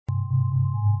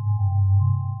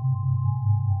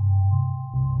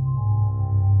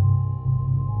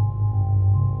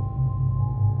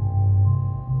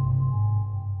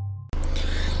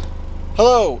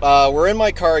Hello, we're in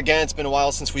my car again. It's been a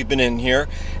while since we've been in here,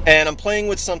 and I'm playing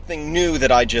with something new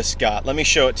that I just got. Let me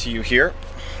show it to you here.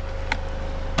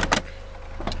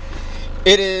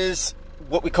 It is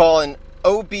what we call an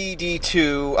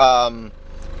OBD-II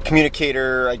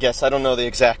communicator, I guess. I don't know the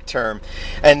exact term.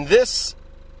 And this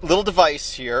little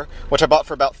device here, which I bought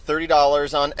for about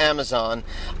 $30 on Amazon,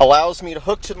 allows me to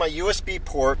hook to my USB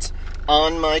port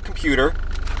on my computer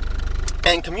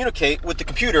and communicate with the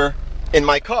computer in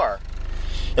my car.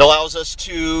 It allows us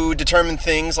to determine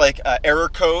things like error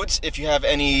codes, if you have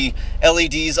any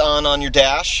LEDs on your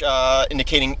dash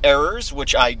indicating errors,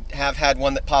 which I have had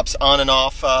one that pops on and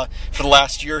off for the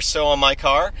last year or so on my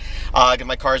car.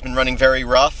 My car has been running very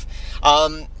rough.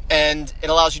 And it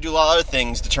allows you to do a lot of other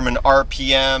things, determine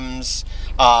RPMs,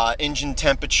 engine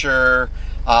temperature,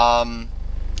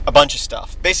 a bunch of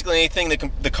stuff. Basically anything that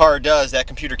the car does, that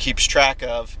computer keeps track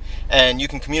of, and you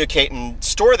can communicate and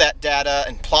store that data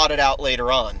and plot it out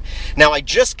later on. Now, I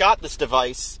just got this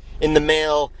device in the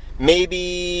mail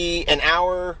maybe an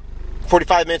hour,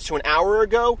 45 minutes to an hour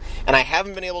ago, and I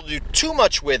haven't been able to do too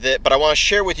much with it, but I want to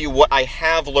share with you what I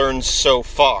have learned so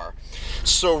far.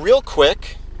 So real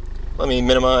quick, let me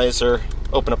minimize or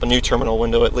open up a new terminal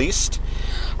window at least,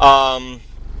 and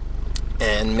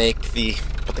put the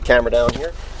camera down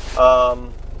here.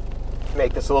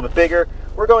 Make this a little bit bigger.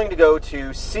 We're going to go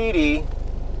to CD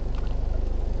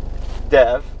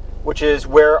dev, which is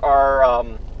where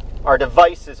our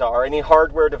devices are, any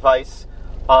hardware device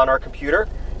on our computer.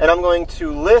 And I'm going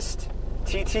to list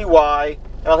TTY,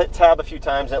 and I'll hit tab a few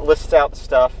times, and it lists out the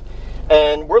stuff.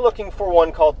 And we're looking for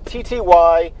one called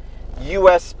TTY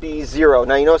USB-0.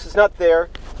 Now you notice it's not there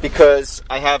because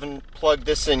I haven't plugged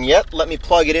this in yet. Let me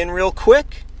plug it in real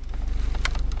quick.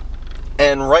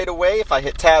 And right away, if I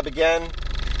hit tab again,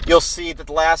 you'll see that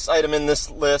the last item in this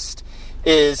list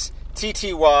is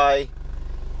TTY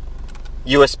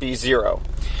USB-0.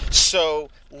 So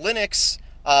Linux,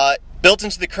 built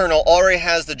into the kernel, already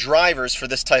has the drivers for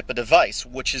this type of device,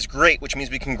 which is great, which means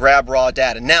we can grab raw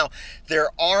data. Now, there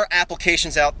are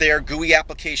applications out there, GUI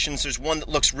applications. There's one that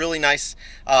looks really nice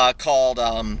called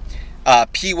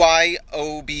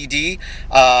PYOBD.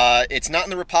 It's not in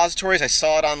the repositories. I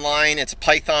saw it online. It's a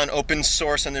Python open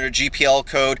source under a GPL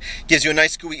code. Gives you a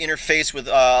nice GUI interface with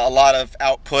a lot of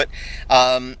output.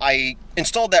 I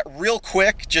installed that real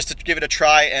quick just to give it a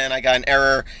try, and I got an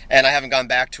error, and I haven't gone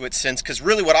back to it since, because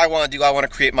really what I want to do, I want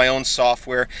to create my own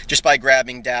software just by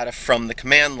grabbing data from the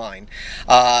command line.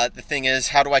 The thing is,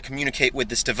 how do I communicate with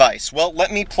this device? Well,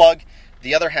 let me plug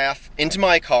the other half into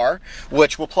my car,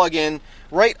 which will plug in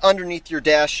right underneath your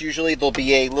dash. Usually there'll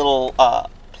be a little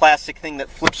plastic thing that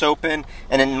flips open,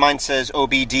 and then mine says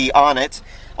OBD on it.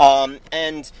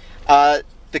 The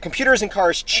computers in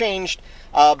cars changed,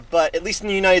 but at least in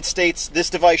the United States, this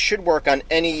device should work on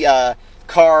any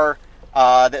car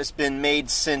that's been made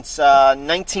since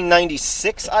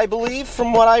 1996, I believe,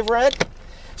 from what I've read.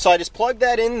 So I just plug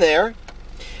that in there.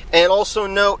 And also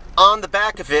note, on the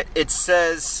back of it, it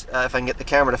says, if I can get the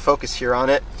camera to focus here on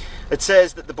it, it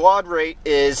says that the baud rate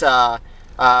is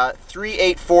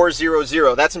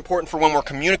 38400. That's important for when we're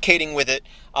communicating with it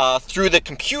through the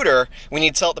computer. We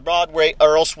need to tell it the baud rate,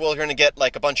 or else we're going to get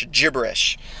like a bunch of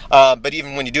gibberish. But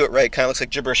even when you do it right, it kind of looks like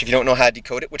gibberish if you don't know how to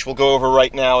decode it, which we'll go over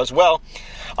right now as well.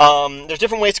 There's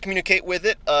different ways to communicate with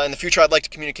it. In the future, I'd like to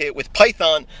communicate with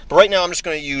Python, but right now I'm just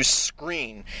going to use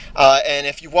Screen. And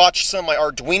if you've watched some of my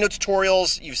Arduino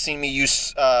tutorials, you've seen me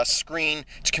use Screen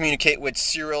to communicate with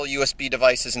serial USB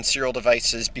devices and serial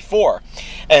devices before.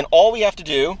 And all we have to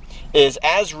do is,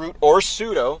 as root or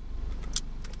sudo,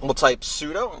 we'll type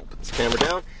sudo, I'll put this camera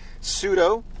down,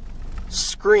 sudo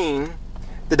screen,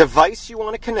 the device you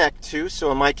want to connect to, so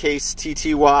in my case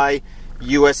TTY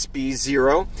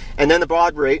USB-0, and then the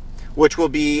baud rate, which will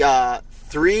be what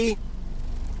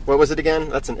was it again?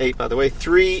 That's an 8, by the way,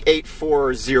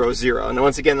 38400. And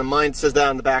once again, mine says that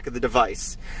on the back of the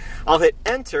device. I'll hit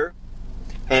enter,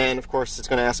 and of course it's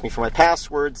going to ask me for my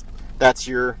passwords. That's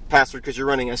your password because you're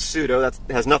running a sudo. That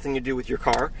has nothing to do with your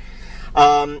car.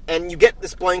 And you get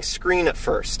this blank screen at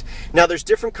first. Now there's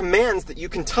different commands that you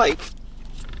can type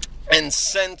and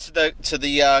send to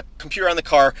the computer on the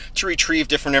car to retrieve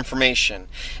different information.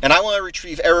 And I want to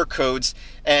retrieve error codes,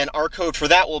 and our code for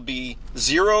that will be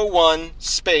 01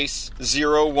 space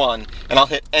 01, and I'll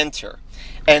hit enter.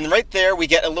 And right there we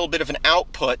get a little bit of an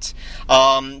output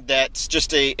that's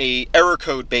just a error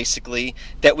code basically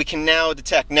that we can now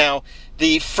detect. Now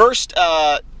the first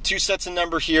two sets of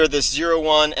number here, this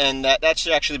 01, and that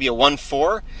should actually be a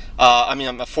 14. I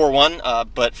mean, a 41,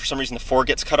 but for some reason the 4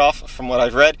 gets cut off from what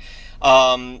I've read.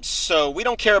 So we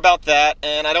don't care about that,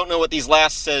 and I don't know what these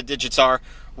last set of digits are.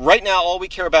 right now all we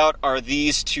care about are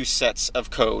these two sets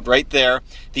of code right there,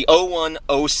 the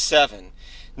 0107.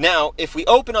 Now, if we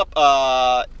open up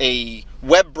a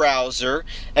web browser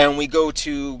and we go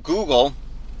to Google,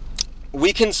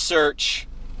 we can search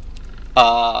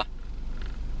drawing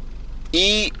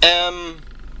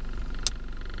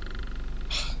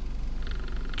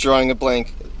a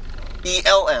blank,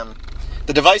 ELM.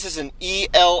 The device is an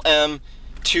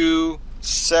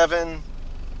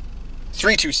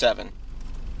ELM327.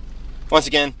 Once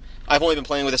again, I've only been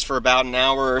playing with this for about an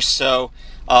hour or so.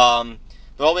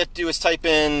 But all we have to do is type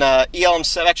in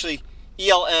ELM7. Actually,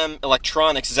 ELM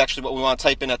Electronics is actually what we want to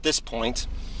type in at this point.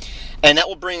 And that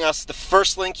will bring us, the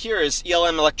first link here is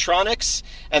ELM Electronics,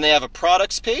 and they have a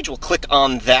products page. We'll click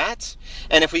on that.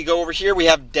 And if we go over here, we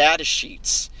have data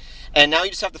sheets. And now you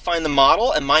just have to find the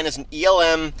model, and mine is an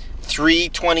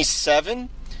ELM327.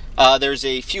 There's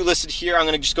a few listed here. I'm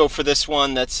going to just go for this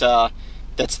one that's the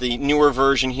newer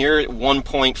version here,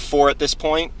 1.4 at this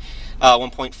point,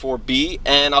 1.4b.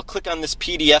 And I'll click on this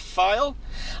PDF file.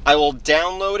 I will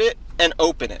download it and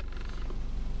open it.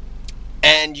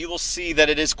 And you will see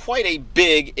that it is quite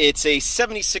it's a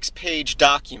 76-page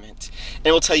document. And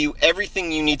it will tell you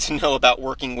everything you need to know about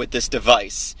working with this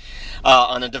device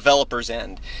on a developer's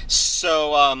end.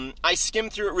 So I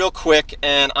skimmed through it real quick,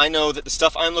 and I know that the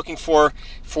stuff I'm looking for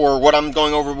what I'm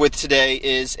going over with today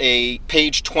is a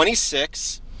page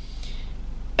 26.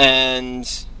 And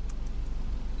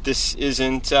this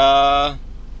isn't...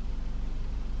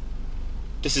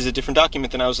 this is a different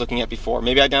document than I was looking at before.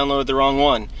 Maybe I downloaded the wrong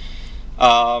one.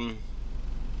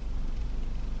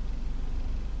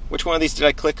 Which one of these did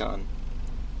I click on?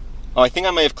 Oh, I think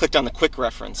I may have clicked on the quick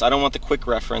reference. I don't want the quick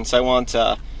reference. I want,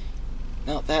 no,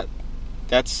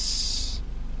 that's,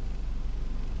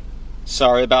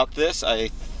 sorry about this. I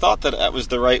thought that was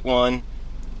the right one.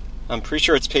 I'm pretty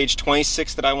sure it's page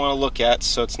 26 that I want to look at,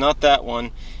 so it's not that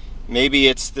one. Maybe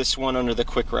it's this one under the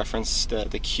quick reference, the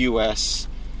QS.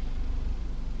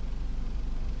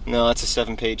 No, that's a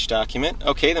 7-page document.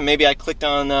 Okay, then maybe I clicked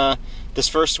on this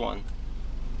first one.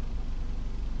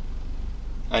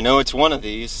 I know it's one of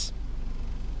these.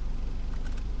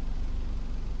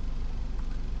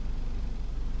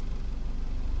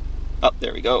 Oh,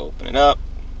 there we go. Open it up.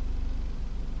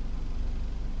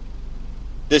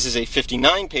 This is a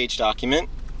 59-page document.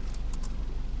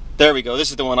 There we go. This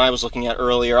is the one I was looking at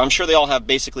earlier. I'm sure they all have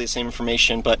basically the same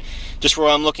information, but just what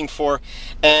I'm looking for.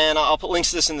 And I'll put links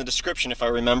to this in the description if I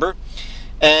remember.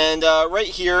 And right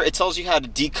here, it tells you how to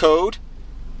decode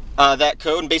that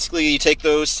code. And basically, you take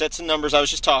those sets of numbers I was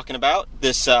just talking about,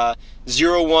 this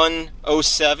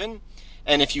 0107.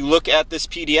 And if you look at this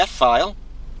PDF file,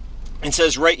 it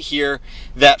says right here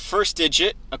that first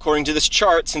digit, according to this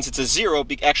chart, since it's a 0,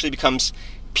 actually becomes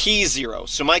P0.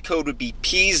 So my code would be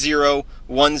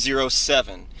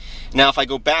P0107. Now if I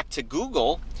go back to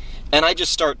Google and I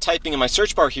just start typing in my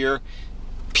search bar here,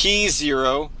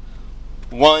 P01,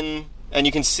 and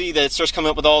you can see that it starts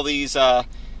coming up with all these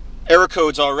error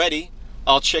codes already.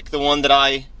 I'll check the one that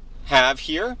I have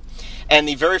here. And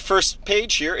the very first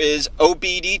page here is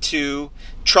OBD-II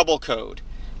trouble code.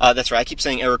 That's right, I keep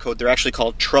saying error code. They're actually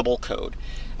called trouble code.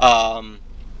 And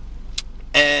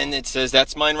it says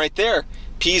that's mine right there.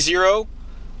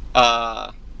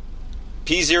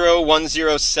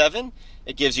 P0107.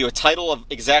 It gives you a title of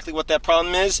exactly what that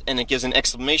problem is, and it gives an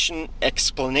explanation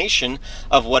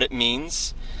of what it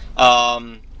means,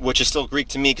 which is still Greek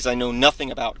to me because I know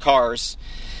nothing about cars.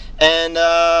 And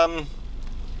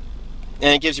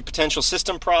it gives you potential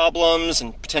system problems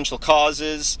and potential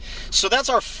causes. So that's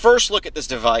our first look at this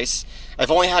device.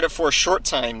 I've only had it for a short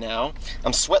time now.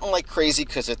 I'm sweating like crazy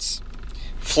because it's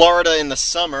Florida in the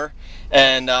summer,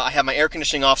 and I have my air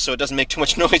conditioning off so it doesn't make too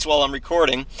much noise while I'm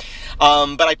recording.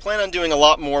 But I plan on doing a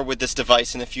lot more with this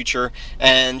device in the future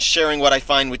and sharing what I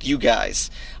find with you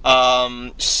guys.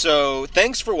 So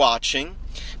thanks for watching.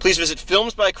 Please visit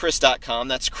filmsbychris.com.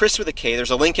 That's Chris with a K.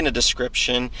 There's a link in the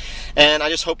description. And I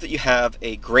just hope that you have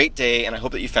a great day, and I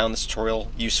hope that you found this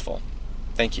tutorial useful.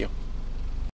 Thank you.